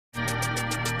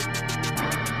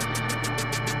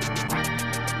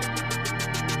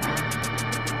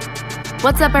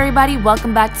What's up everybody,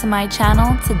 welcome back to my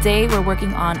channel. Today we're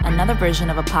working on another version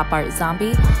of a pop art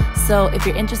zombie, so if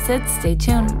you're interested, stay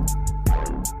tuned.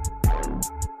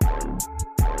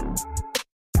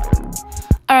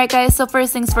 Alright guys, so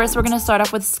first things first, we're going to start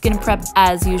off with skin prep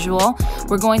as usual.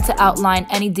 We're going to outline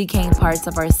any decaying parts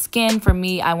of our skin. For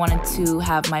me, I wanted to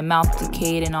have my mouth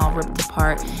decayed and all ripped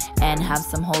apart and have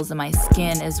some holes in my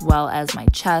skin as well as my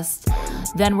chest.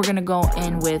 Then we're going to go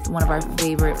in with one of our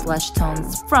favorite flesh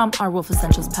tones from our Wolfe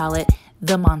Essentials palette,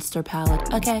 the Monster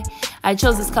palette. Okay, I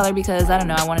chose this color because, I don't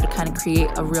know, I wanted to kind of create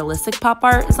a realistic pop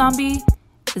art zombie.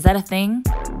 Is that a thing?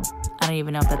 I don't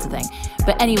even know if that's a thing.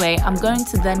 But anyway, I'm going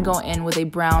to then go in with a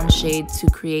brown shade to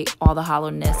create all the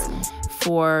hollowness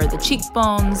for the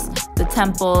cheekbones, the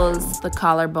temples, the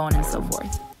collarbone, and so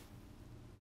forth.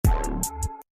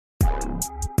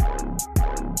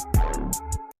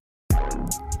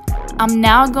 I'm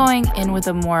now going in with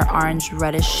a more orange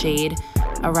reddish shade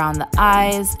around the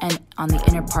eyes and on the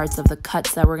inner parts of the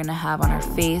cuts that we're going to have on our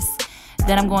face.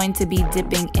 Then I'm going to be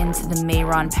dipping into the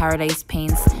Mehron Paradise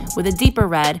paints with a deeper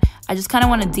red. I just kind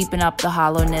of want to deepen up the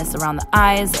hollowness around the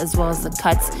eyes as well as the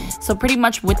cuts. So pretty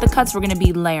much with the cuts, we're going to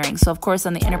be layering. So of course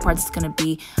on the inner parts, it's going to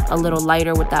be a little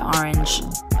lighter with that orange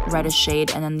reddish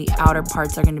shade. And then the outer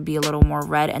parts are going to be a little more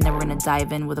red. And then we're going to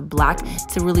dive in with a black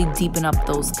to really deepen up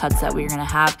those cuts that we're going to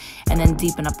have. And then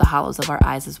deepen up the hollows of our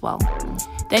eyes as well.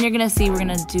 Then you're going to see we're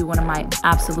going to do one of my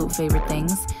absolute favorite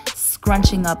things.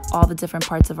 Scrunching up all the different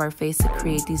parts of our face to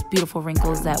create these beautiful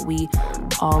wrinkles that we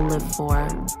all live for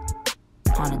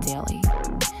on a daily.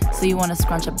 So you want to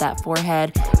scrunch up that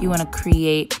forehead. You want to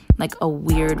create like a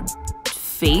weird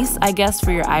face, I guess,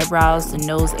 for your eyebrows, the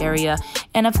nose area.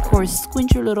 And of course,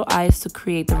 squint your little eyes to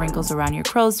create the wrinkles around your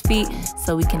crow's feet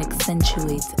so we can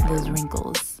accentuate those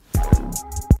wrinkles.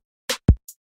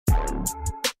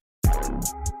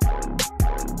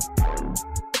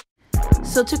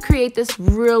 So to create this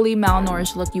really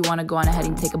malnourished look, you want to go on ahead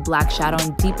and take a black shadow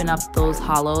and deepen up those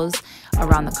hollows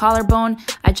around the collarbone.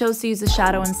 I chose to use a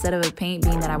shadow instead of a paint,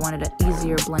 being that I wanted an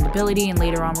easier blendability, and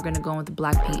later on we're going to go in with the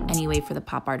black paint anyway for the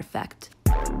pop art effect.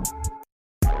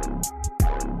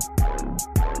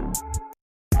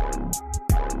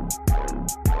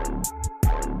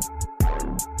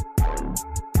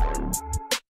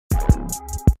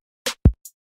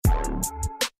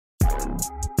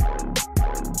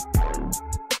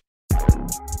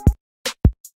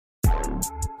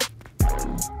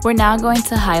 We're now going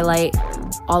to highlight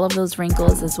all of those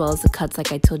wrinkles as well as the cuts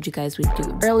like I told you guys we'd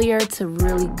do earlier to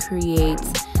really create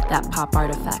that pop art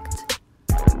effect.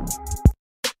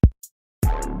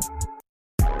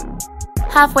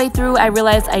 Halfway through, I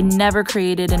realized I never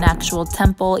created an actual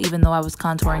temple even though I was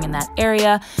contouring in that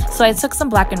area. So I took some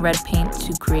black and red paint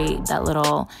to create that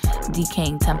little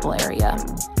decaying temple area.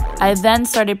 I then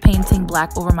started painting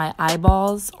black over my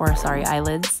eyelids.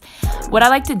 What I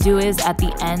like to do is at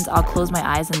the end, I'll close my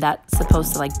eyes and that's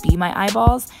supposed to like be my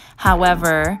eyeballs.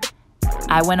 However,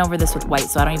 I went over this with white,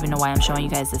 so I don't even know why I'm showing you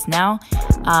guys this now.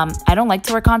 I don't like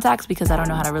to wear contacts because I don't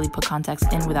know how to really put contacts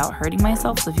in without hurting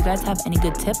myself. So if you guys have any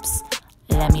good tips,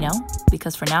 let me know,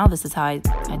 because for now, this is how I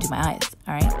do my eyes.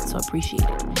 All right, so appreciate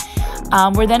it.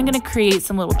 We're then gonna create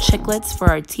some little chiclets for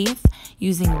our teeth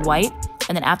using white.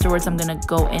 And then afterwards, I'm going to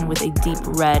go in with a deep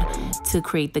red to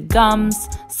create the gums,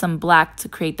 some black to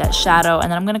create that shadow.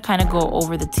 And then I'm going to kind of go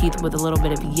over the teeth with a little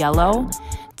bit of yellow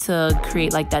to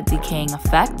create like that decaying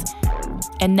effect.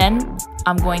 And then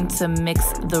I'm going to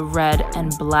mix the red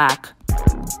and black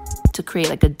to create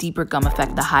like a deeper gum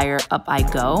effect the higher up I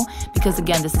go. Because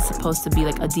again, this is supposed to be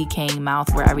like a decaying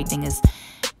mouth where everything is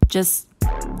just...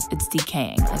 it's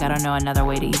decaying. Like, I don't know another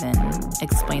way to even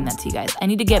explain that to you guys. I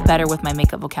need to get better with my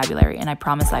makeup vocabulary, and I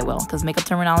promise I will, because makeup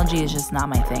terminology is just not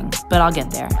my thing, but I'll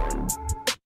get there.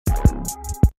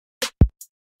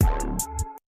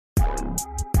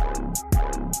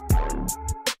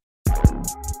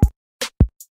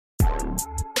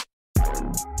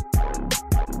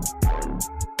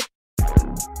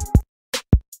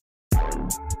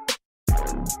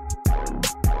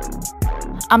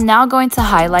 I'm now going to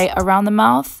highlight around the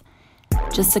mouth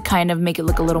just to kind of make it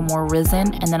look a little more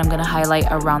risen, and then I'm going to highlight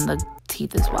around the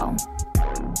teeth as well.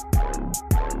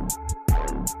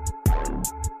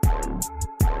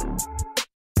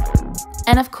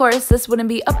 And of course, this wouldn't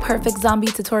be a perfect zombie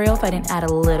tutorial if I didn't add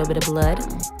a little bit of blood.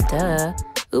 Duh.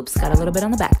 Oops, got a little bit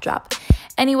on the backdrop.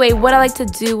 Anyway, what I like to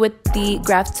do with the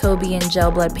Graftobian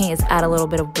gel blood paint is add a little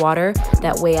bit of water.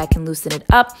 That way I can loosen it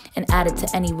up and add it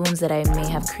to any wounds that I may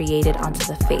have created onto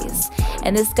the face.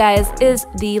 And this, guys, is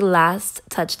the last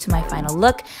touch to my final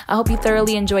look. I hope you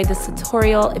thoroughly enjoyed this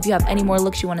tutorial. If you have any more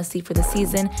looks you want to see for the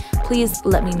season, please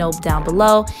let me know down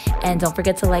below. And don't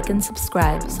forget to like and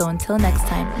subscribe. So until next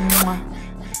time, mwah.